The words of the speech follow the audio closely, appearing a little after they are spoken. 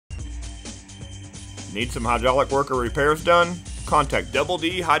Need some hydraulic work or repairs done? Contact Double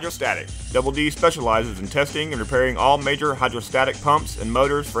D Hydrostatic. Double D specializes in testing and repairing all major hydrostatic pumps and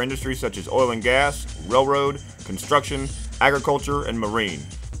motors for industries such as oil and gas, railroad, construction, agriculture, and marine.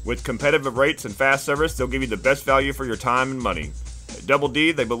 With competitive rates and fast service, they'll give you the best value for your time and money. At Double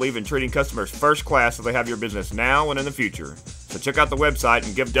D, they believe in treating customers first class so they have your business now and in the future. So check out the website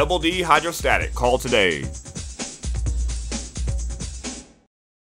and give Double D Hydrostatic a call today.